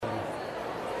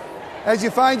As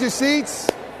you find your seats,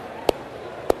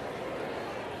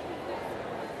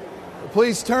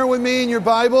 please turn with me in your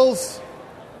Bibles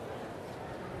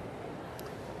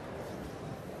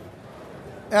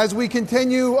as we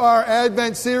continue our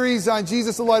Advent series on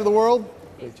Jesus, the light of the world.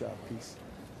 Great job, peace.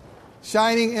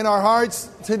 Shining in our hearts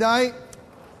tonight.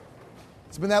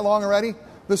 It's been that long already.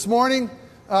 This morning,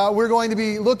 we're going to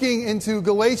be looking into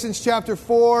Galatians chapter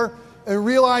 4 and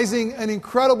realizing an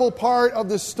incredible part of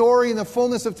the story in the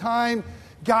fullness of time.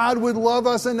 God would love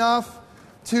us enough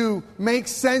to make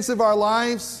sense of our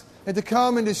lives and to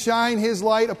come and to shine His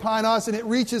light upon us, and it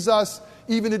reaches us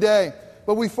even today.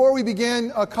 But before we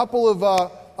begin, a couple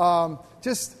of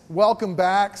just welcome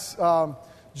backs.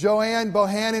 Joanne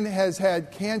Bohannon has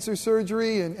had cancer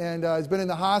surgery and has been in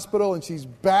the hospital, and she's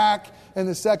back in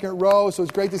the second row, so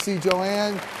it's great to see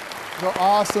Joanne. So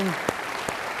awesome.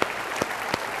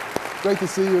 Great to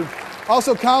see you.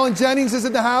 Also, Colin Jennings is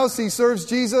in the house. He serves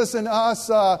Jesus and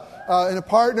us and a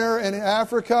partner in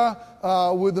Africa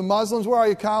with the Muslims. Where are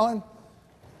you, Colin?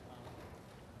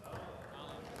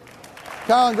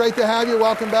 Colin, great to have you.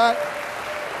 Welcome back.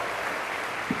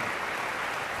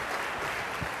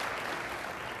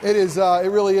 It is. It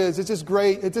really is. It's just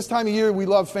great. At this time of year, we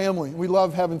love family. We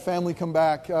love having family come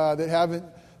back that haven't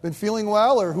been feeling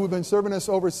well or who have been serving us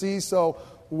overseas. So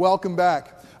welcome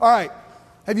back. All right.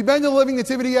 Have you been to the Living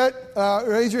Nativity yet?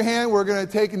 Raise your hand. We're going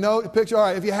to take a picture. All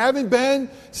right. If you haven't been,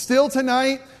 still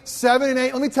tonight, 7 and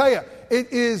 8. Let me tell you,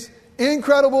 it is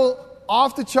incredible,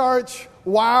 off the charts,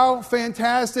 wow,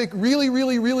 fantastic, really,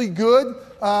 really, really good.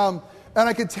 And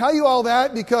I can tell you all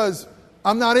that because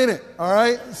I'm not in it. All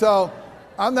right. So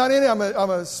I'm not in it.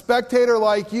 I'm a spectator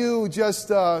like you, just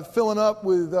filling up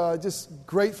with just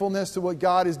gratefulness to what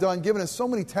God has done, giving us so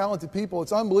many talented people.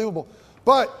 It's unbelievable.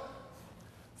 But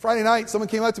Friday night, someone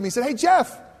came up to me and said, "Hey,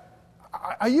 Jeff,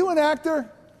 are you an actor?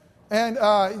 And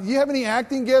do you have any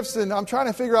acting gifts?" And I'm trying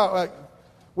to figure out, like,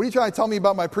 what are you trying to tell me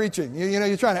about my preaching? You know,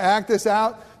 you're trying to act this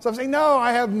out? So I'm saying, no,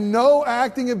 I have no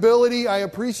acting ability. I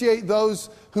appreciate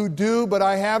those who do, but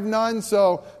I have none.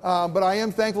 So, but I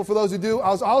am thankful for those who do.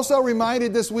 I was also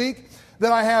reminded this week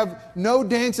that I have no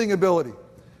dancing ability.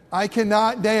 I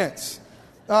cannot dance.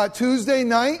 Tuesday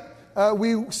night,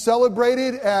 we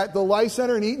celebrated at the Life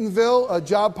Center in Eatonville a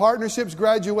Job Partnerships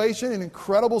graduation, an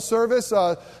incredible service.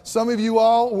 Some of you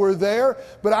all were there,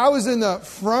 but I was in the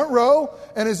front row,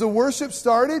 and as the worship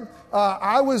started,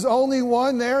 I was only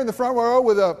one there in the front row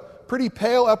with a pretty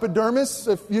pale epidermis,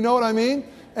 if you know what I mean.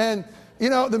 And, you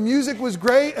know, the music was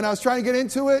great, and I was trying to get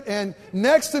into it, and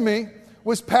next to me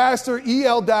was Pastor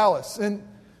E.L. Dallas. And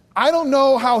I don't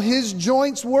know how his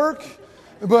joints work,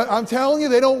 but I'm telling you,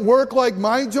 they don't work like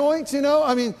my joints, you know.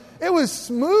 I mean, it was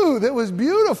smooth. It was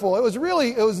beautiful. It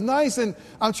was nice. And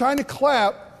I'm trying to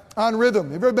clap on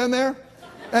rhythm. Have you ever been there?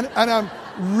 And I'm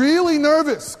really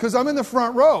nervous because I'm in the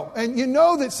front row. And you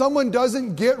know that someone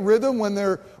doesn't get rhythm when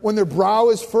their brow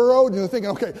is furrowed. And you're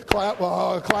thinking, okay, clap,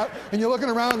 clap. And you're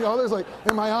looking around, there's like,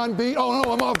 am I on beat? Oh,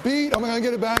 no, I'm off beat. Am I going to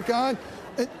get it back on?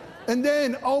 And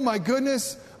then, oh my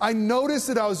goodness, I noticed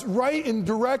that I was right in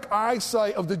direct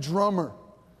eyesight of the drummer.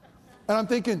 And I'm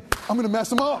thinking, I'm going to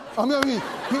mess him up.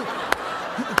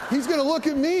 He's going to look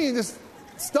at me and just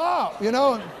stop, you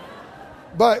know.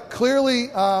 But clearly,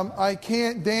 I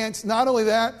can't dance. Not only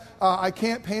that, I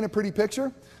can't paint a pretty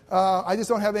picture. I just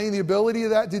don't have any of the ability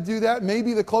to do that.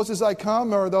 Maybe the closest I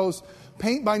come are those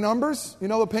paint by numbers. You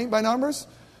know the paint by numbers?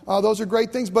 Those are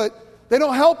great things, but they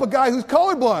don't help a guy who's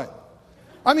colorblind.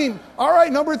 I mean, all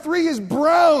right, number 3 is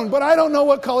brown, but I don't know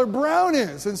what color brown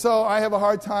is. And so I have a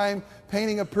hard time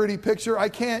painting a pretty picture. I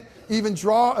can't even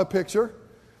draw a picture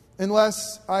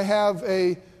unless I have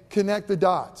a connect the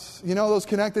dots. You know those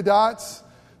connect the dots?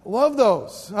 Love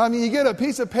those. I mean, you get a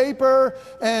piece of paper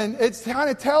and it kind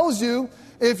of tells you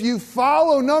if you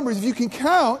follow numbers, if you can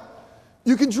count,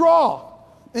 you can draw.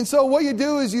 And so what you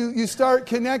do is you start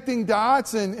connecting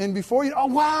dots and before you, oh,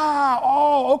 wow,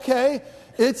 oh, okay,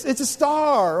 it's a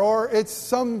star or it's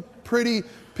some pretty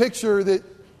picture that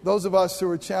those of us who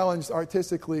are challenged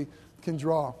artistically can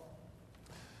draw.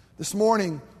 This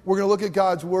morning, we're going to look at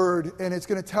God's Word, and it's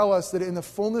going to tell us that in the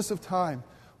fullness of time,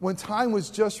 when time was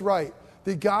just right,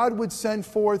 that God would send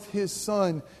forth His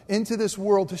Son into this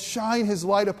world to shine His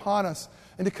light upon us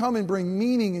and to come and bring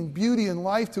meaning and beauty and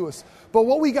life to us. But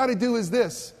what we got to do is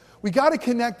this. We got to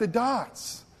connect the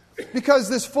dots. Because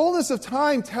this fullness of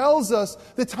time tells us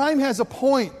that time has a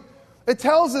point. It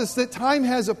tells us that time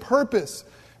has a purpose.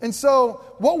 And so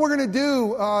what we're going to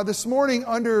do this morning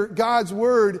under God's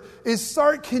Word is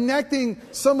start connecting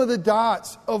some of the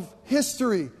dots of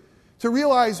history to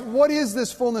realize what is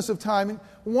this fullness of time and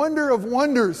wonder of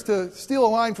wonders, to steal a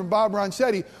line from Bob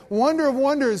Ronchetti, wonder of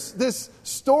wonders, this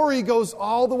story goes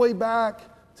all the way back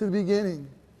to the beginning.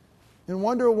 And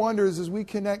wonder of wonders, as we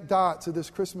connect dots of this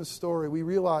Christmas story, we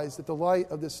realize that the light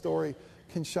of this story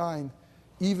can shine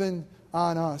even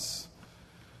on us.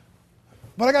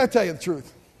 But I got to tell you the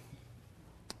truth.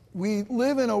 We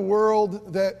live in a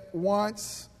world that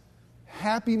wants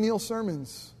Happy Meal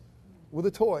sermons with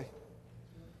a toy.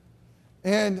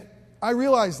 And I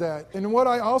realize that. And what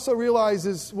I also realize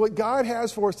is what God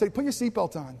has for us today. Put your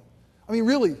seatbelt on. I mean,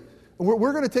 really,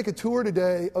 we're going to take a tour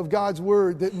today of God's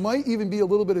Word that might even be a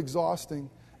little bit exhausting.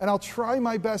 And I'll try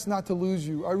my best not to lose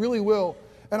you. I really will.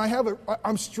 And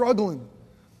I'm struggling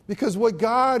because what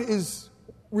God is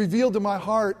revealed to my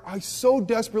heart, I so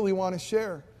desperately want to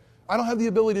share. I don't have the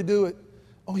ability to do it.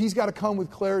 Oh, He's got to come with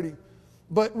clarity.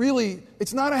 But really,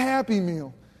 it's not a Happy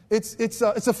Meal. It's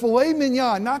a filet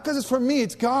mignon, not because it's from me,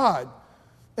 it's God.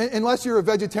 Unless you're a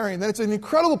vegetarian, then it's an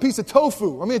incredible piece of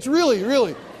tofu. I mean, it's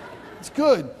really, it's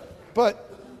good.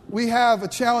 But we have a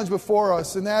challenge before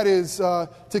us, and that is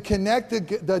to connect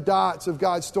the dots of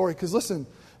God's story. Because listen,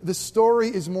 the story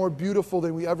is more beautiful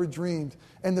than we ever dreamed.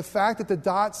 And the fact that the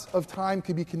dots of time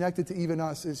can be connected to even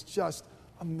us is just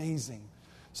amazing.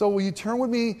 So will you turn with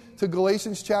me to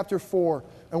Galatians chapter 4,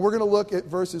 and we're going to look at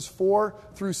verses 4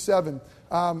 through 7.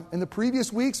 In the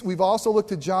previous weeks, we've also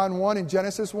looked at John 1 and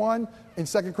Genesis 1 and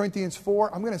 2 Corinthians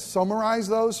 4. I'm going to summarize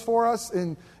those for us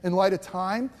in light of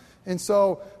time. And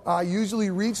so I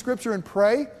usually read Scripture and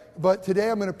pray, but today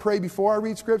I'm going to pray before I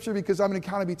read Scripture because I'm going to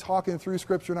kind of be talking through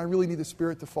Scripture, and I really need the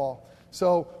Spirit to fall.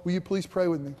 So will you please pray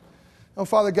with me? Oh,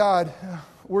 Father God,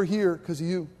 we're here because of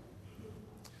you.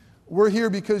 We're here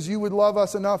because you would love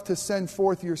us enough to send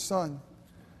forth your Son.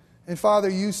 And Father,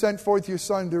 you sent forth your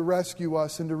Son to rescue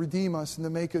us and to redeem us and to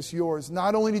make us yours.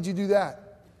 Not only did you do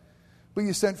that, but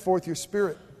you sent forth your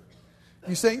Spirit.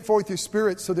 You sent forth your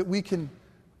Spirit so that we can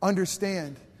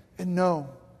understand and know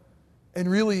and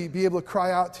really be able to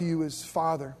cry out to you as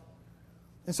Father.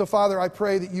 And so, Father, I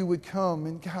pray that you would come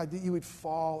and, God, that you would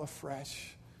fall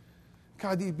afresh.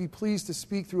 God, that you'd be pleased to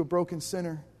speak through a broken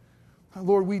sinner.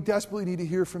 Lord, we desperately need to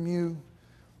hear from you.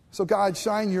 So, God,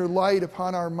 shine your light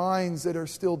upon our minds that are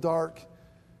still dark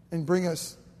and bring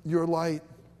us your light.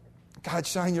 God,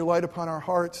 shine your light upon our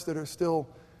hearts that are still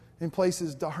in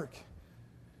places dark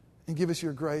and give us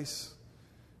your grace.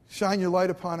 Shine your light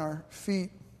upon our feet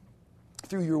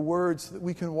through your words so that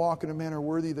we can walk in a manner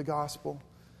worthy of the gospel.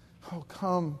 Oh,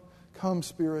 come,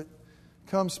 Spirit,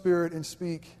 and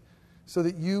speak so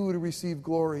that you would receive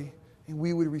glory and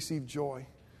we would receive joy.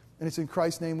 And it's in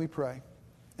Christ's name we pray.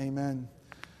 Amen.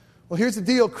 Well, here's the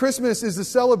deal. Christmas is the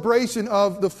celebration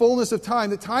of the fullness of time.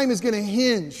 The time is going to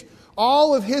hinge.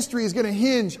 All of history is going to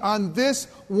hinge on this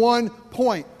one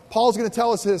point. Paul's going to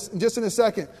tell us this in just in a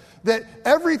second. That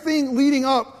everything leading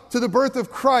up to the birth of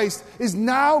Christ is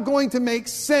now going to make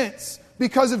sense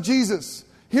because of Jesus.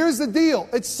 Here's the deal.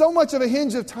 It's so much of a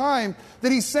hinge of time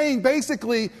that he's saying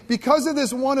basically, because of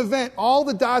this one event, all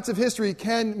the dots of history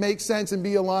can make sense and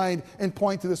be aligned and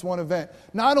point to this one event.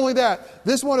 Not only that,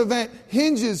 this one event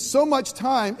hinges so much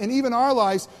time and even our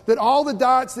lives that all the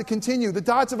dots that continue, the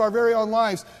dots of our very own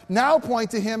lives, now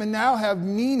point to him and now have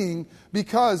meaning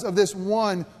because of this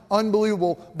one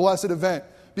unbelievable blessed event.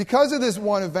 Because of this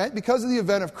one event, because of the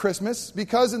event of Christmas,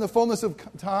 because in the fullness of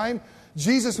time,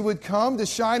 Jesus would come to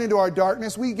shine into our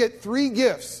darkness. We get 3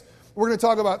 gifts. We're going to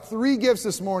talk about 3 gifts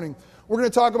this morning. We're going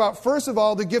to talk about, first of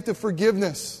all, the gift of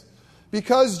forgiveness.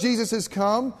 Because Jesus has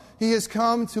come, he has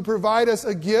come to provide us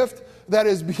a gift that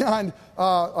is beyond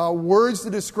words to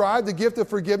describe, the gift of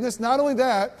forgiveness. Not only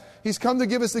that, he's come to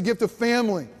give us the gift of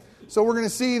family. So we're going to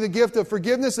see the gift of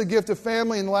forgiveness, the gift of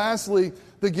family, and lastly,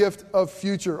 the gift of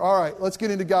future. All right, let's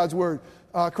get into God's Word.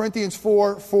 Corinthians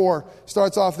 4:4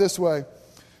 starts off this way.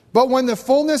 But when the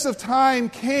fullness of time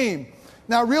came.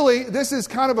 Now really, this is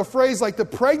kind of a phrase like the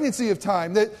pregnancy of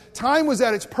time. That time was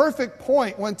at its perfect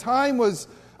point. When time was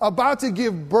about to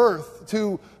give birth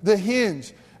to the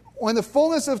hinge. When the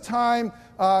fullness of time,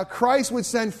 Christ would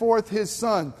send forth his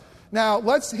Son. Now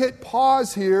let's hit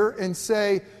pause here and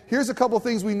say, here's a couple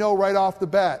things we know right off the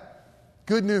bat.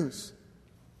 Good news.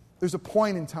 There's a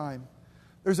point in time.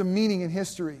 There's a meaning in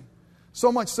history. So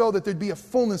much so that there'd be a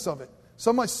fullness of it.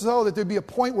 So much so that there'd be a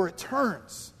point where it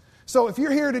turns. So if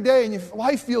you're here today and your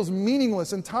life feels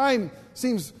meaningless and time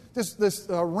seems this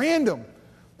random,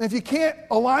 and if you can't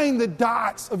align the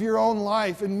dots of your own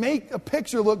life and make a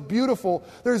picture look beautiful,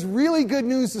 there's really good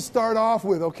news to start off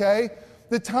with, okay?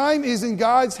 The time is in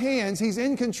God's hands. He's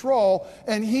in control,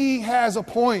 and he has a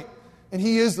point, and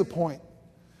he is the point.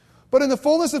 But in the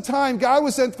fullness of time, God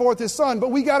would send forth his Son.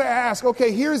 But we got to ask,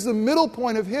 okay, here's the middle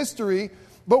point of history.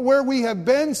 But where we have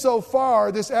been so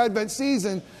far this Advent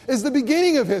season is the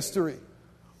beginning of history.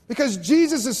 Because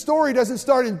Jesus' story doesn't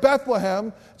start in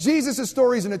Bethlehem. Jesus'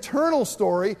 story is an eternal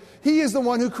story. He is the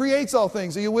one who creates all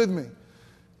things. Are you with me?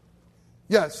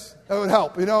 Yes, that would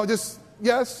help.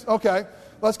 Yes? Okay.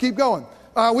 Let's keep going.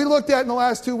 We looked at in the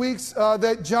last 2 weeks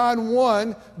that John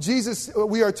 1, Jesus,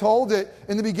 we are told that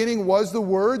in the beginning was the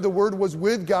Word was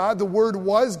with God, the Word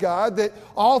was God, that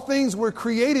all things were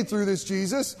created through this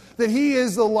Jesus, that He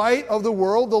is the light of the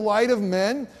world, the light of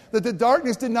men, that the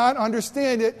darkness did not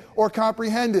understand it or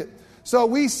comprehend it. So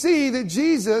we see that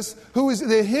Jesus, who is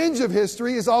the hinge of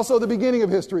history, is also the beginning of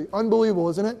history. Unbelievable,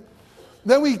 isn't it?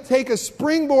 Then we take a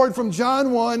springboard from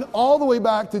John 1 all the way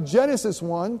back to Genesis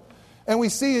 1. And we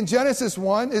see in Genesis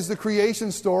 1 is the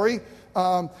creation story.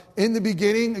 In the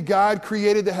beginning, God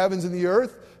created the heavens and the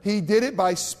earth. He did it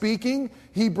by speaking.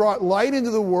 He brought light into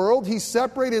the world. He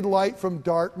separated light from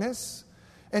darkness.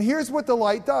 And here's what the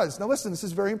light does. Now listen, this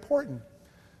is very important.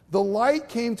 The light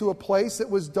came to a place that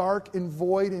was dark and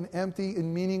void and empty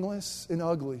and meaningless and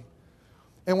ugly.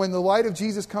 And when the light of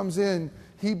Jesus comes in,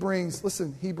 He brings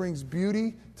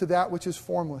beauty to that which is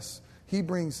formless. He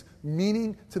brings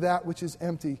meaning to that which is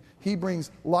empty. He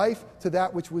brings life to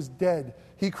that which was dead.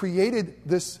 He created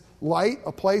this light,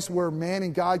 a place where man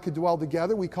and God could dwell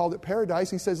together. We called it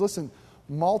paradise. He says, listen,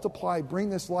 multiply, bring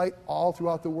this light all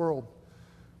throughout the world.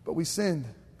 But we sinned.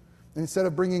 And instead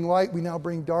of bringing light, we now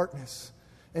bring darkness.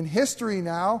 And history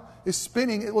now is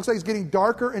spinning. It looks like it's getting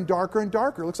darker and darker and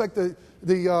darker. It looks like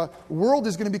the world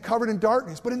is going to be covered in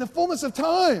darkness. But in the fullness of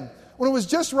time, when it was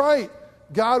just right,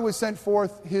 God would send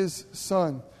forth His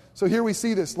Son. So here we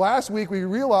see this. Last week we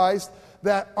realized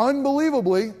that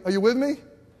unbelievably, are you with me?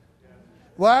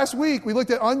 Last week we looked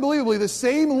at unbelievably, the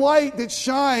same light that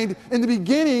shined in the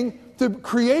beginning to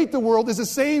create the world is the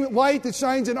same light that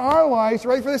shines in our lives,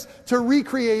 ready for this, to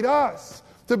recreate us.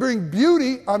 To bring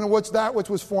beauty out of that which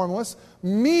was formless,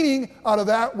 meaning out of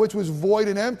that which was void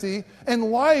and empty,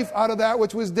 and life out of that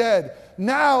which was dead.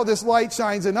 Now this light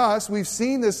shines in us. We've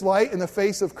seen this light in the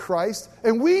face of Christ,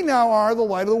 and we now are the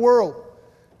light of the world.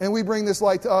 And we bring this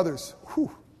light to others. Whew.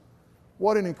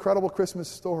 What an incredible Christmas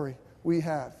story we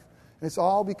have. And it's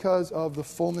all because of the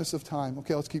fullness of time.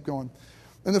 Okay, let's keep going.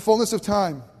 In the fullness of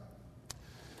time.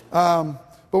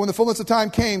 But when the fullness of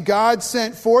time came, God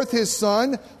sent forth His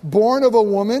Son, born of a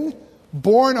woman,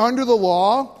 born under the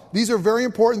law. These are very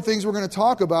important things we're going to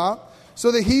talk about.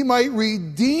 So that He might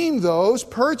redeem those,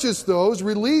 purchase those,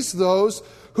 release those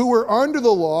who were under the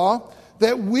law,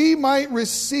 that we might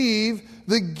receive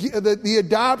the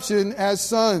adoption as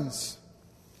sons.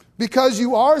 Because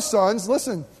you are sons,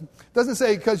 listen, it doesn't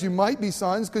say because you might be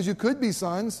sons, because you could be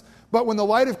sons. But when the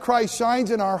light of Christ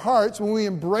shines in our hearts, when we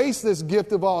embrace this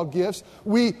gift of all gifts,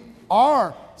 we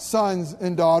are sons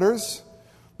and daughters.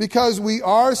 Because we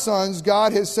are sons,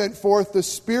 God has sent forth the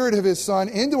Spirit of His Son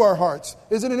into our hearts.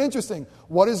 Isn't it interesting?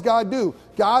 What does God do?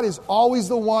 God is always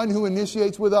the one who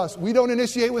initiates with us. We don't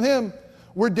initiate with Him.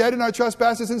 We're dead in our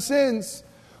trespasses and sins.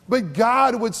 But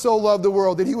God would so love the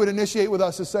world that He would initiate with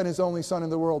us to send His only Son in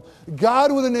the world.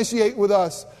 God would initiate with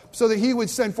us so that He would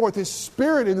send forth His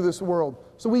Spirit into this world.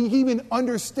 So we even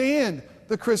understand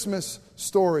the Christmas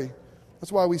story.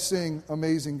 That's why we sing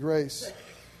Amazing Grace.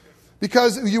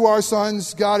 Because you are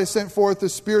sons, God has sent forth the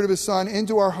Spirit of His Son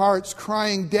into our hearts,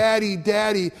 crying, Daddy,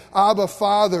 Daddy, Abba,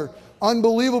 Father.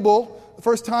 Unbelievable. The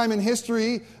first time in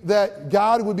history that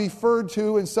God would be referred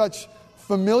to in such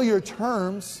familiar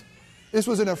terms. This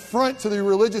was an affront to the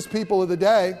religious people of the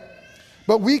day.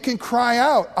 But we can cry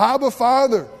out, Abba,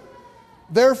 Father.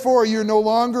 Therefore, you're no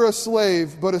longer a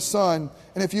slave, but a son.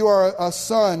 And if you are a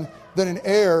son, then an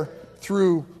heir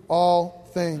through all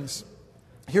things.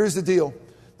 Here's the deal.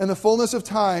 In the fullness of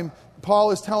time,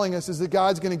 Paul is telling us is that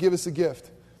God's going to give us a gift.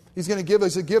 He's going to give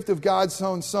us a gift of God's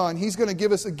own Son. He's going to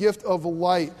give us a gift of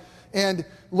light. And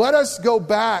let us go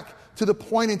back to the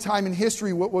point in time in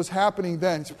history what was happening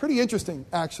then. It's pretty interesting,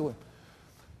 actually.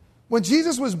 When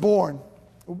Jesus was born,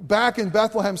 back in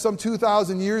Bethlehem some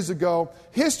 2,000 years ago,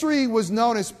 history was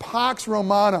known as Pax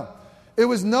Romana. It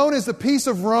was known as the Peace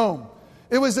of Rome.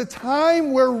 It was a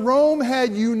time where Rome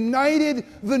had united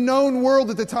the known world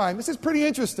at the time. This is pretty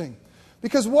interesting.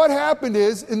 Because what happened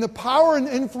is, in the power and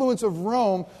influence of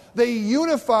Rome, they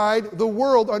unified the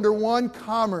world under one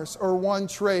commerce or one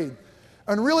trade.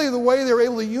 And really the way they were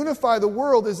able to unify the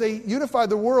world is they unified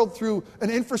the world through an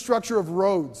infrastructure of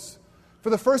roads. For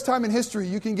the first time in history,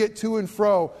 you can get to and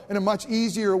fro in a much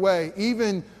easier way.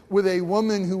 Even with a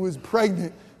woman who was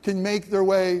pregnant can make their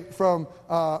way from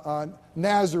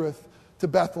Nazareth to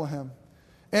Bethlehem.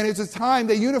 And it's a time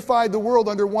they unified the world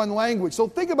under one language. So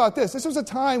think about this. This was a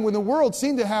time when the world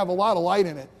seemed to have a lot of light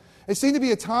in it. It seemed to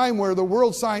be a time where the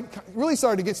world really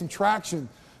started to get some traction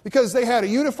because they had a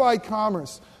unified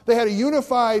commerce. They had a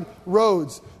unified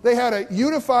roads. They had a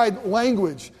unified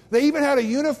language. They even had a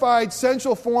unified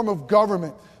central form of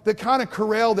government that kind of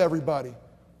corralled everybody.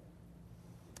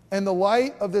 And the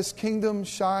light of this kingdom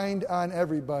shined on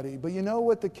everybody. But you know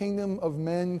what the kingdom of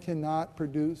men cannot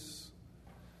produce?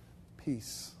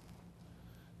 Peace.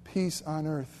 Peace on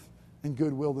earth and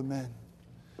goodwill to men.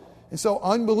 And so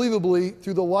unbelievably,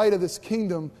 through the light of this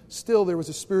kingdom, still there was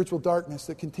a spiritual darkness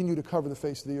that continued to cover the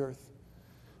face of the earth.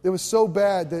 It was so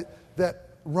bad that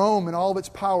Rome and all of its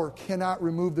power cannot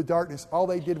remove the darkness. All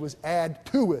they did was add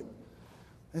to it.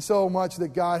 And so much that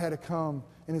God had to come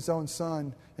in His own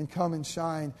Son and come and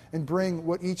shine and bring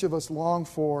what each of us long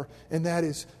for, and that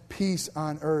is peace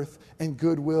on earth and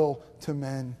goodwill to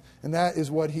men. And that is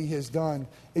what He has done,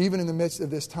 even in the midst of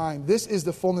this time. This is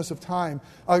the fullness of time.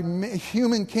 A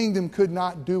human kingdom could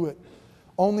not do it.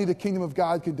 Only the kingdom of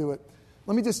God could do it.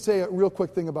 Let me just say a real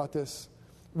quick thing about this.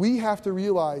 We have to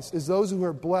realize, as those who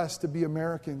are blessed to be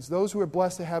Americans, those who are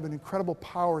blessed to have an incredible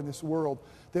power in this world,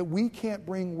 that we can't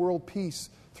bring world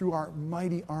peace through our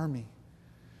mighty army.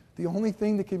 The only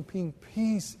thing that can bring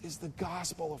peace is the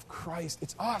gospel of Christ.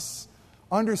 It's us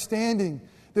understanding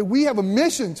that we have a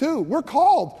mission too. We're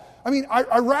called. I mean,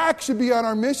 Iraq should be on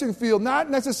our mission field, not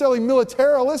necessarily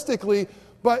militaristically,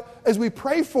 but as we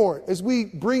pray for it, as we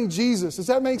bring Jesus. Does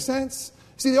that make sense?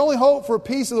 See, the only hope for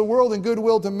peace of the world and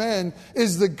goodwill to men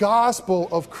is the gospel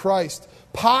of Christ.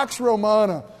 Pax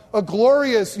Romana, a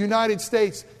glorious United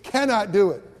States, cannot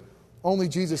do it. Only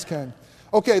Jesus can.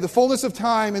 Okay, the fullness of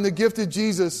time and the gift of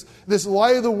Jesus, this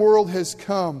light of the world has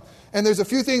come. And there's a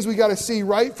few things we got to see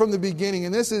right from the beginning.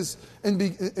 And this is,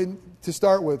 to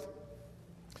start with,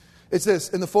 it's this: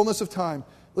 in the fullness of time.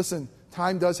 Listen,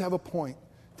 time does have a point.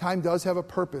 Time does have a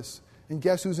purpose. And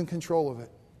guess who's in control of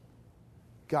it?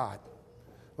 God.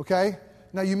 Okay?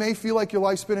 Now, you may feel like your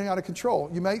life's spinning out of control.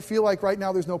 You might feel like right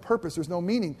now there's no purpose, there's no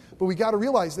meaning. But we got to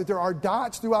realize that there are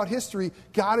dots throughout history.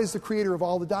 God is the creator of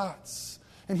all the dots.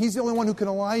 And He's the only one who can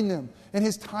align them. And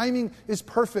His timing is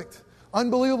perfect.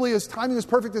 Unbelievably, His timing was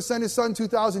perfect to send His Son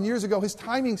 2,000 years ago. His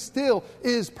timing still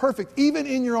is perfect, even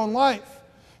in your own life.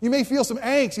 You may feel some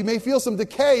angst. You may feel some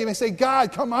decay. You may say,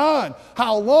 God, come on.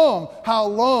 How long? How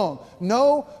long?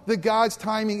 Know that God's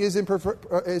timing is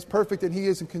perfect and He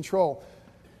is in control.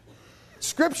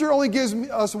 Scripture only gives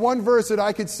us one verse that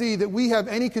I could see that we have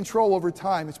any control over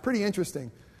time. It's pretty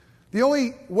interesting. The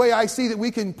only way I see that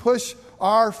we can push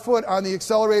our foot on the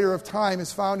accelerator of time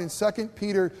is found in 2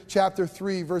 Peter chapter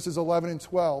 3, verses 11 and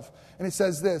 12. And it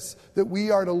says this, that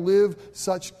we are to live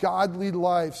such godly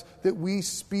lives that we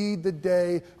speed the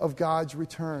day of God's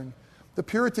return. The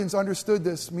Puritans understood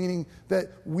this, meaning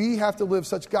that we have to live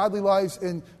such godly lives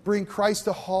and bring Christ to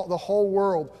the whole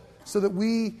world so that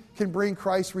we can bring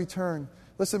Christ's return.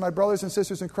 Listen, my brothers and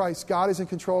sisters in Christ, God is in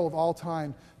control of all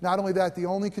time. Not only that, the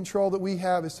only control that we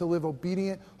have is to live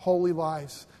obedient, holy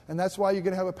lives. And that's why you're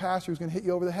going to have a pastor who's going to hit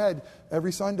you over the head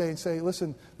every Sunday and say,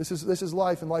 listen, this is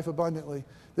life and life abundantly.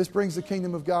 This brings the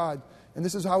kingdom of God. And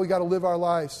this is how we got to live our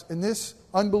lives. And this,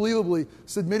 unbelievably,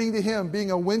 submitting to Him, being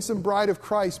a winsome bride of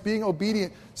Christ, being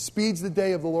obedient, speeds the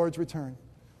day of the Lord's return.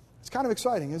 It's kind of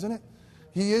exciting, isn't it?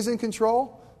 He is in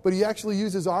control, but He actually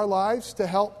uses our lives to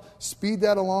help speed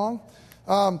that along.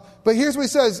 But here's what it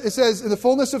says. It says, in the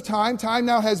fullness of time, time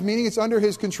now has meaning. It's under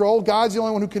His control. God's the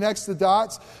only one who connects the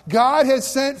dots. God has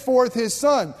sent forth His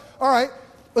Son. All right,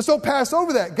 let's don't pass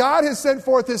over that. God has sent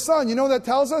forth His Son. You know what that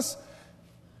tells us?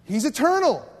 He's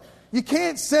eternal. You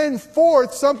can't send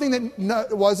forth something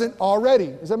that wasn't already.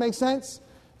 Does that make sense?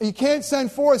 You can't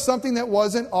send forth something that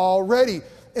wasn't already.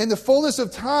 In the fullness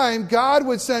of time, God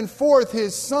would send forth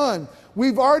His Son.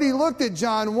 We've already looked at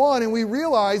John 1, and we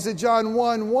realize that John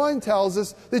 1:1 tells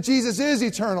us that Jesus is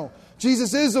eternal.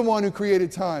 Jesus is the one who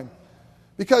created time.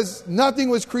 Because nothing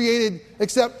was created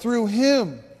except through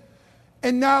Him.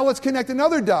 And now let's connect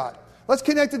another dot. Let's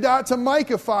connect the dot to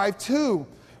Micah 5:2.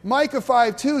 Micah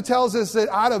 5:2 tells us that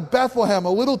out of Bethlehem,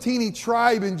 a little teeny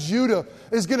tribe in Judah,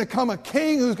 is going to come a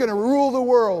king who's going to rule the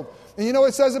world. And you know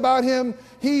what it says about Him?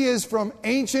 He is from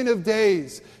Ancient of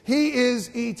Days. He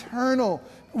is eternal.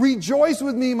 Rejoice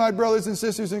with me, my brothers and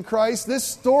sisters in Christ. This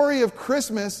story of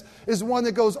Christmas is one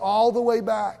that goes all the way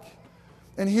back.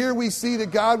 And here we see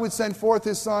that God would send forth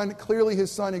His Son. Clearly His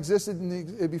Son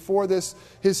existed before this.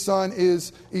 His Son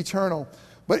is eternal.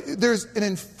 But there's an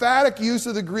emphatic use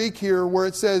of the Greek here where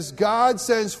it says God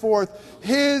sends forth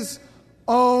His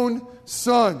own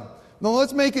Son. Now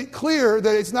let's make it clear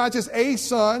that it's not just a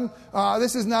son.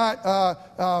 This is not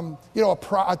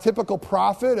a typical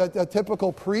prophet, a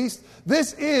typical priest.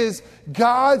 This is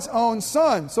God's own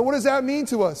son. So what does that mean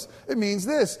to us? It means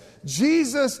this.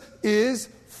 Jesus is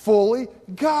fully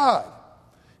God.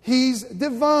 He's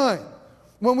divine.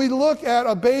 When we look at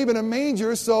a babe in a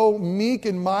manger, so meek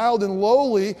and mild and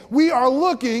lowly, we are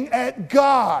looking at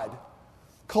God.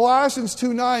 Colossians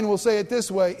 2:9 will say it this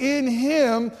way, in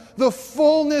him the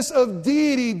fullness of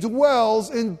deity dwells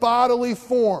in bodily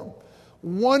form.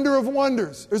 Wonder of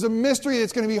wonders. There's a mystery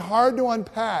that's going to be hard to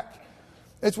unpack.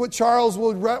 It's what Charles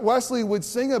Wesley would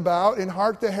sing about in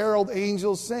Hark the Herald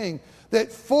Angels Sing.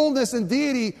 That fullness and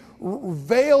deity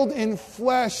veiled in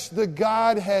flesh the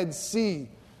Godhead see.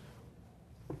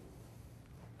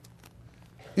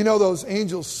 You know, those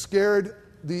angels scared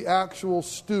the actual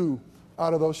stew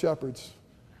out of those shepherds.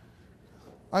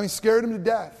 Scared them to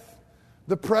death.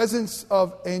 The presence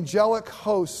of angelic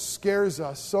hosts scares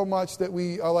us so much that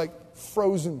we are like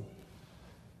frozen.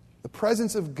 The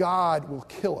presence of God will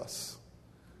kill us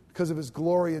because of his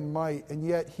glory and might, and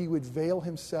yet he would veil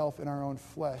himself in our own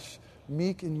flesh,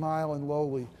 meek and mild and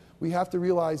lowly. We have to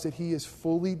realize that he is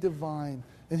fully divine.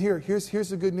 And here's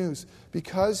the good news.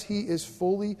 Because he is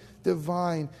fully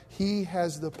divine, he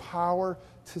has the power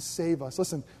to save us.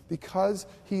 Listen, because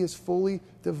he is fully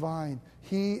divine,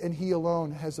 he and he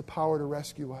alone has the power to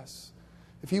rescue us.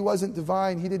 If he wasn't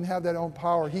divine, he didn't have that own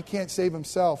power. He can't save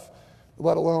himself,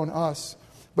 let alone us.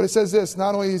 But it says this,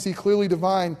 not only is he clearly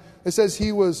divine, it says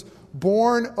he was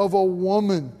born of a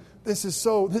woman. This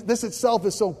itself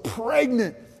is so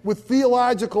pregnant with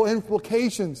theological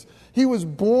implications. He was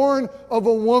born of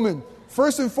a woman.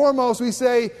 First and foremost, we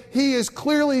say he is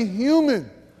clearly human.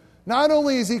 Not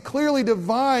only is he clearly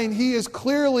divine, he is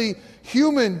clearly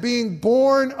human, being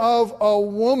born of a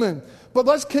woman. But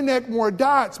let's connect more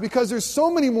dots, because there's so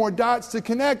many more dots to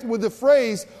connect with the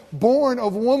phrase, born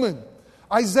of woman.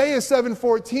 Isaiah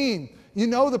 7:14, you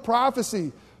know the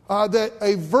prophecy that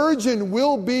a virgin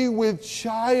will be with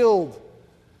child.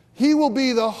 He will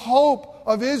be the hope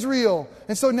of Israel.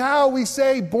 And so now we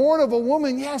say, born of a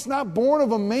woman, yes, not born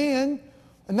of a man.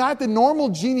 Not the normal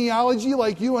genealogy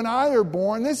like you and I are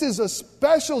born. This is a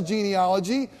special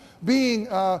genealogy being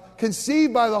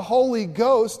conceived by the Holy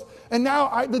Ghost. And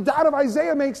now the dot of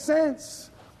Isaiah makes sense.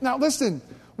 Now listen,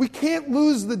 we can't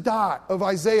lose the dot of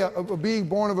Isaiah of being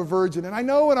born of a virgin. And I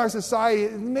know in our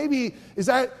society, maybe is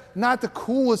that not the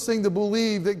coolest thing to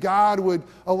believe, that God would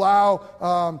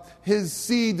allow his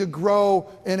seed to grow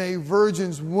in a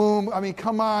virgin's womb.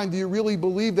 Come on, do you really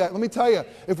believe that? Let me tell you,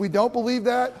 if we don't believe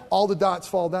that, all the dots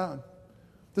fall down.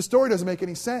 The story doesn't make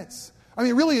any sense.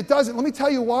 Really it doesn't. Let me tell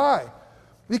you why.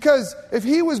 Because if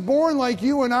he was born like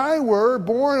you and I were,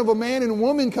 born of a man and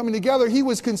woman coming together, he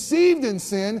was conceived in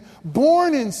sin,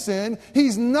 born in sin.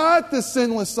 He's not the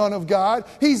sinless Son of God.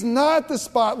 He's not the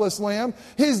spotless Lamb.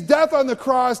 His death on the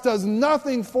cross does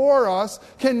nothing for us,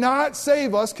 cannot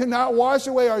save us, cannot wash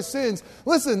away our sins.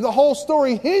 Listen, the whole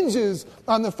story hinges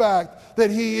on the fact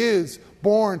that he is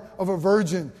born of a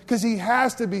virgin, because he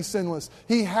has to be sinless.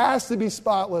 He has to be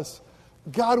spotless.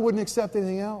 God wouldn't accept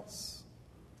anything else.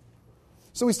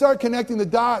 So we start connecting the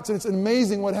dots, and it's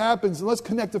amazing what happens. And let's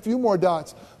connect a few more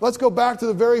dots. Let's go back to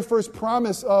the very first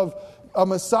promise of a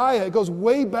Messiah. It goes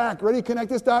way back. Ready to connect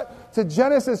this dot? To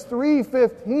Genesis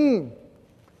 3:15.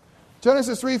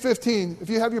 Genesis 3:15. If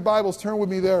you have your Bibles, turn with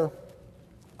me there.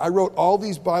 I wrote all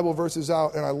these Bible verses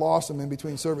out, and I lost them in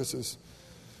between services.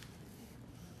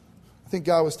 I think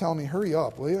God was telling me, hurry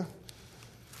up, will you?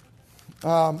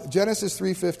 Genesis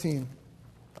 3:15.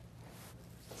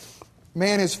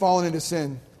 Man has fallen into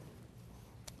sin.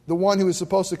 The one who is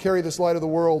supposed to carry this light of the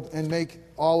world and make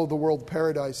all of the world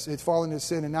paradise has fallen into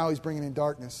sin, and now he's bringing in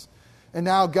darkness. And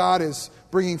now God is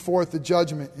bringing forth the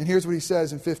judgment. And here's what he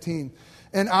says in 15.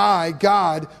 And I,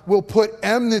 God, will put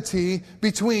enmity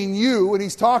between you. And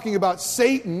he's talking about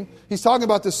Satan. He's talking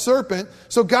about the serpent.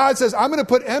 So God says, I'm going to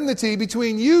put enmity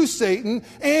between you, Satan,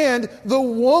 and the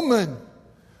woman.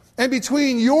 And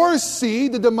between your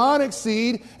seed, the demonic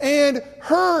seed, and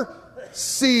her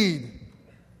seed.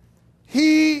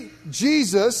 He,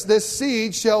 Jesus, this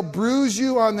seed, shall bruise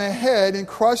you on the head and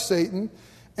crush Satan,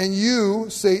 and you,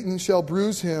 Satan, shall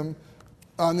bruise him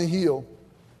on the heel.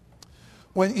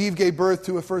 When Eve gave birth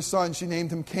to her first son, she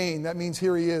named him Cain. That means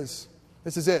here he is.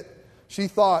 This is it. She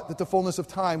thought that the fullness of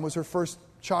time was her first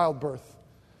childbirth,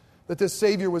 that this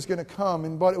Savior was going to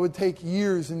come, but it would take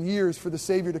years and years for the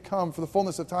Savior to come, for the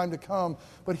fullness of time to come.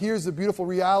 But here's the beautiful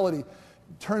reality.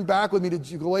 Turn back with me to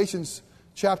Galatians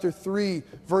chapter 3,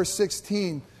 verse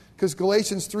 16. Because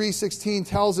Galatians 3:16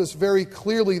 tells us very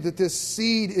clearly that this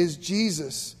seed is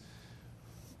Jesus.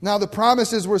 Now the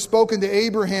promises were spoken to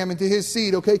Abraham and to his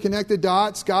seed. Okay, connect the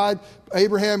dots.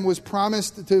 Abraham was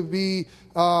promised to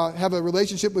have a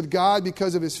relationship with God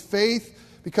because of his faith.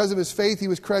 Because of his faith, he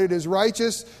was credited as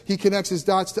righteous. He connects his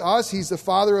dots to us. He's the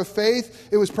father of faith.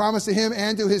 It was promised to him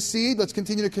and to his seed. Let's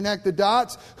continue to connect the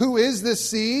dots. Who is this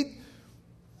seed?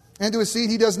 And to his seed,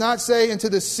 he does not say, and to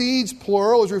the seeds,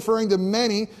 plural, is referring to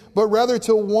many, but rather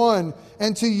to one.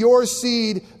 And to your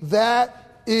seed,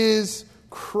 that is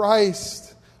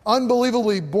Christ.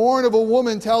 Unbelievably, born of a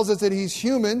woman tells us that he's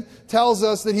human, tells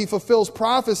us that he fulfills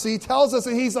prophecy, tells us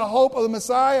that he's the hope of the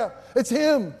Messiah. It's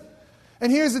him.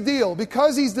 And here's the deal.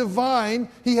 Because he's divine,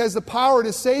 he has the power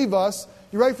to save us.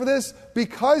 You ready for this?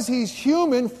 Because he's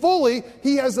human fully,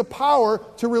 he has the power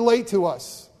to relate to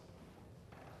us.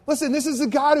 Listen, this is the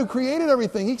God who created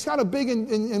everything. He's kind of big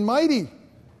and mighty.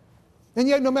 And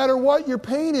yet, no matter what your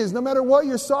pain is, no matter what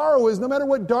your sorrow is, no matter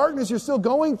what darkness you're still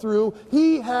going through,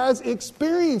 he has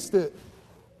experienced it.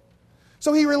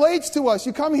 So he relates to us.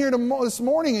 You come here this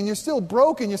morning and you're still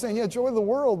broken. You're saying, yeah, joy of the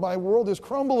world. My world is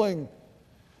crumbling.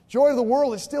 Joy of the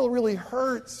world, it still really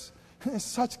hurts. And it's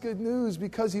such good news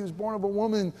because he was born of a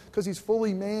woman, because he's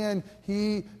fully man.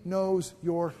 He knows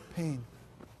your pain.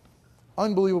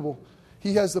 Unbelievable.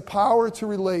 He has the power to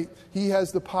relate. He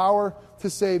has the power to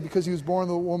save because he was born of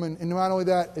a woman. And not only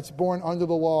that, it's born under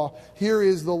the law. Here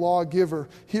is the lawgiver.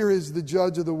 Here is the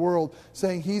judge of the world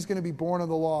saying he's going to be born of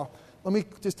the law. Let me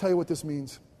just tell you what this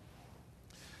means.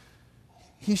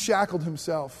 He shackled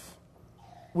himself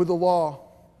with the law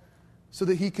so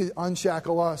that he could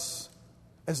unshackle us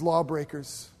as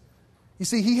lawbreakers. You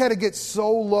see, he had to get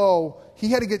so low. He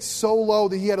had to get so low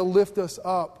that he had to lift us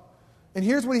up. And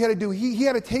here's what he had to do. He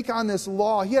had to take on this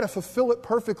law. He had to fulfill it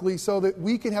perfectly so that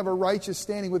we can have a righteous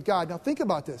standing with God. Now think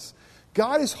about this.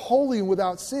 God is holy and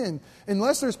without sin.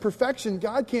 Unless there's perfection,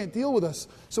 God can't deal with us.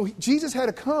 So Jesus had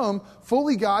to come,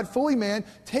 fully God, fully man,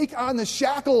 take on the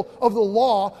shackle of the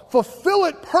law, fulfill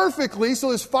it perfectly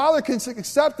so his Father can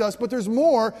accept us. But there's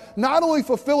more. Not only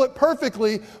fulfill it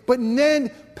perfectly, but then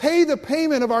pay the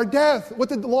payment of our death, what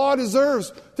the law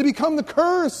deserves, to become the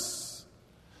curse.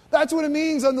 That's what it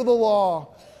means under the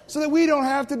law. So that we don't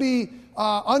have to be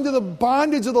under the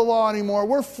bondage of the law anymore.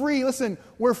 We're free. Listen,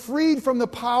 we're freed from the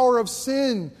power of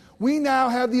sin. We now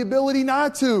have the ability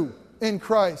not to in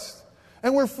Christ.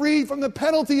 And we're freed from the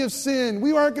penalty of sin.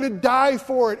 We aren't going to die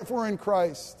for it if we're in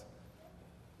Christ.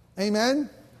 Amen?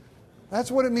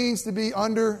 That's what it means to be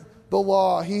under the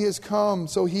law. He has come,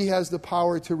 so he has the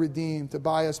power to redeem, to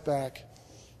buy us back.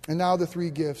 And now the three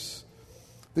gifts.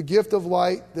 The gift of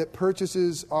light that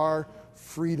purchases our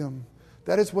freedom.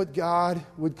 That is what God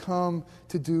would come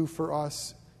to do for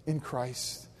us in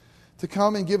Christ. To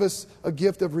come and give us a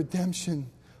gift of redemption.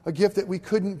 A gift that we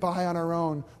couldn't buy on our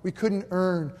own. We couldn't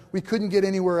earn. We couldn't get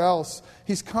anywhere else.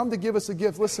 He's come to give us a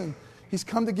gift. Listen, he's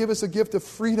come to give us a gift of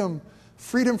freedom.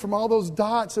 Freedom from all those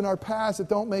dots in our past that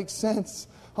don't make sense.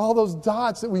 All those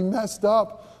dots that we messed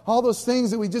up. All those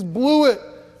things that we just blew it.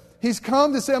 He's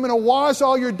come to say, I'm going to wash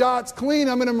all your dots clean.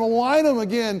 I'm going to align them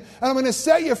again. And I'm going to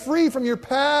set you free from your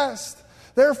past.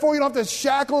 Therefore, you don't have to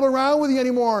shackle it around with you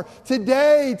anymore.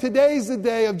 Today's the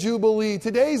day of Jubilee.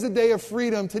 Today's the day of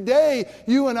freedom. Today,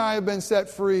 you and I have been set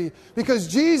free. Because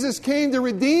Jesus came to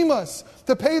redeem us,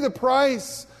 to pay the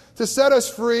price, to set us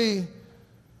free.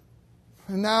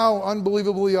 And now,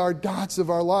 unbelievably, our dots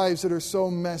of our lives that are so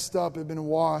messed up have been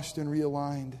washed and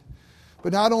realigned.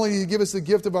 But not only did he give us the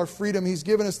gift of our freedom, he's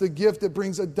given us the gift that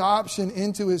brings adoption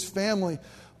into his family.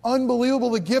 Unbelievable,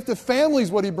 the gift of family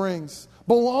is what he brings.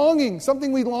 Belonging,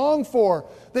 something we long for.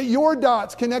 That your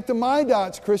dots connect to my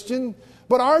dots, Christian,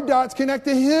 but our dots connect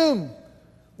to him.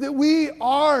 That we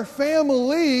are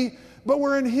family, but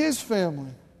we're in his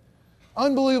family.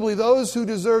 Unbelievably, those who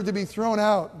deserve to be thrown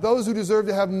out, those who deserve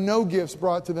to have no gifts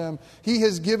brought to them, he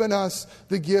has given us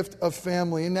the gift of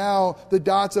family. And now the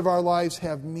dots of our lives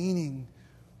have meaning.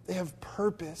 They have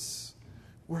purpose.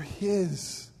 We're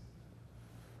his.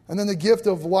 And then the gift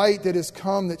of light that has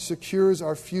come that secures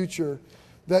our future.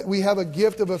 That we have a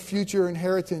gift of a future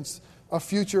inheritance, a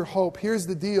future hope. Here's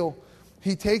the deal.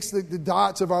 He takes the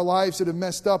dots of our lives that have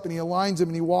messed up and he aligns them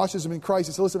and he washes them in Christ.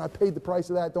 He says, listen, I paid the price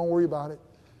of that. Don't worry about it.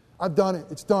 I've done it.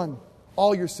 It's done.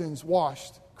 All your sins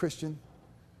washed, Christian.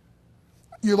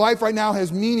 Your life right now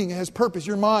has meaning. It has purpose.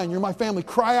 You're mine. You're my family.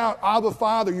 Cry out, Abba,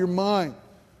 Father, you're mine.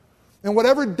 And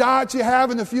whatever dots you have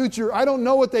in the future, I don't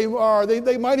know what they are.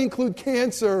 They might include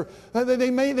cancer. They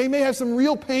may have some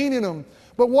real pain in them.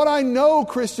 But what I know,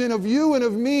 Christian, of you and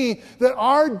of me, that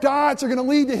our dots are going to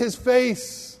lead to his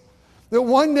face. That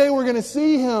one day we're going to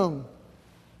see him.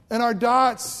 And our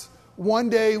dots one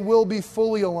day we'll be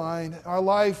fully aligned. Our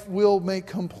life will make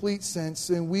complete sense,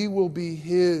 and we will be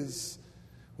His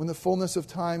when the fullness of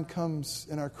time comes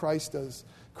and our Christ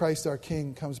our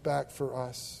King, comes back for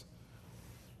us.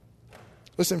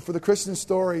 Listen, for the Christmas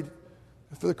story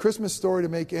to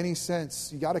make any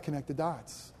sense, you got to connect the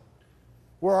dots.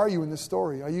 Where are you in this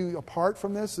story? Are you apart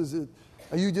from this?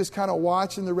 Are you just kind of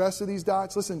watching the rest of these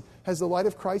dots? Listen, has the light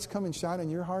of Christ come and shine in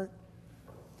your heart?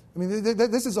 I mean,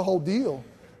 this is a whole deal.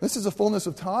 This is the fullness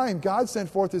of time. God sent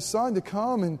forth His Son to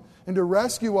come and to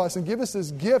rescue us and give us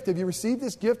this gift. Have you received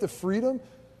this gift of freedom?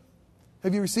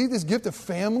 Have you received this gift of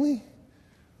family?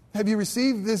 Have you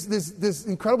received this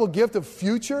incredible gift of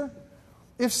future?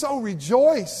 If so,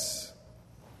 rejoice.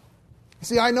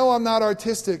 See, I know I'm not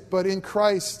artistic, but in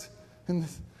Christ, I'm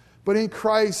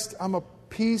a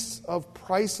piece of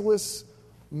priceless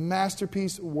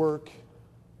masterpiece work.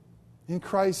 In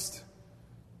Christ,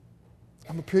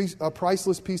 I'm a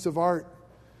priceless piece of art.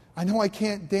 I know I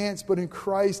can't dance, but in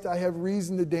Christ I have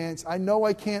reason to dance. I know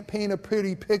I can't paint a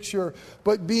pretty picture,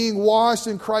 but being washed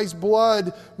in Christ's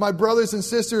blood, my brothers and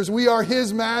sisters, we are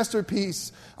His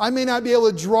masterpiece. I may not be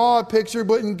able to draw a picture,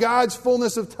 but in God's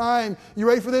fullness of time, you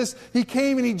ready for this? He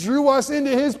came and He drew us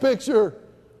into His picture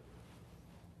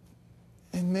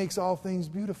and makes all things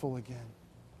beautiful again.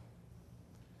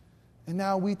 And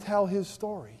now we tell His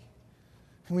story.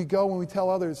 And we go and we tell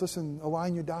others, listen,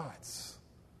 align your dots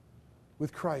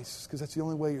with Christ, because that's the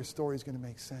only way your story is going to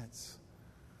make sense.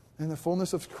 And in the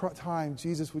fullness of time,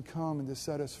 Jesus would come and to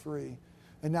set us free.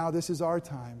 And now this is our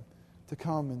time to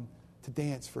come and to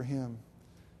dance for Him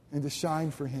and to shine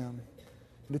for Him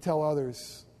and to tell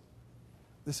others,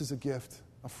 this is a gift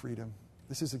of freedom.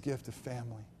 This is a gift of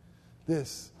family.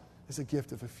 This is a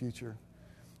gift of a future.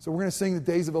 So we're going to sing the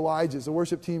Days of Elijah. The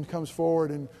worship team comes forward,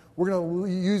 and we're going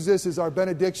to use this as our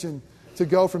benediction to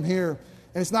go from here.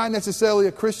 And it's not necessarily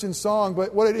a Christian song,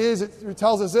 but what it is, it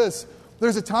tells us this.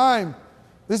 There's a time.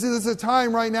 This is a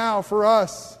time right now for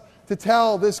us to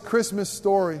tell this Christmas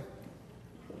story.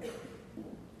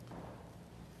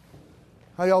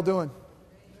 How y'all doing?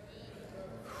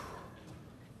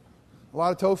 A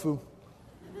lot of tofu.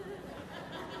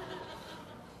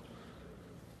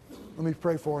 Let me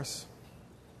pray for us.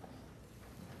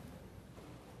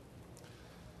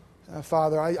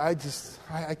 Father, I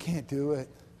can't do it.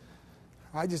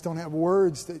 I just don't have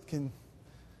words that can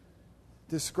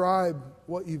describe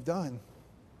what You've done.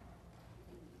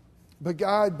 But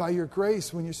God, by Your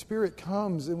grace, when Your Spirit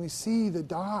comes and we see the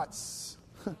dots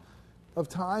of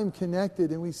time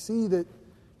connected, and we see that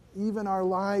even our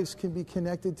lives can be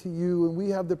connected to You, and we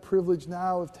have the privilege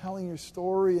now of telling Your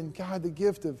story, and God, the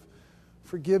gift of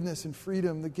forgiveness and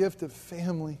freedom, the gift of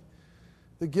family,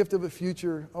 the gift of a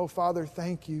future. Oh, Father,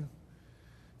 thank You.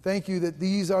 Thank You that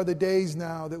these are the days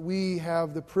now that we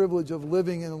have the privilege of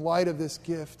living in light of this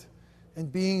gift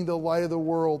and being the light of the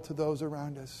world to those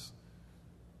around us.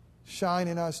 Shine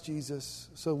in us, Jesus,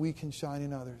 so we can shine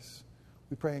in others.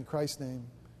 We pray in Christ's name.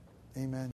 Amen.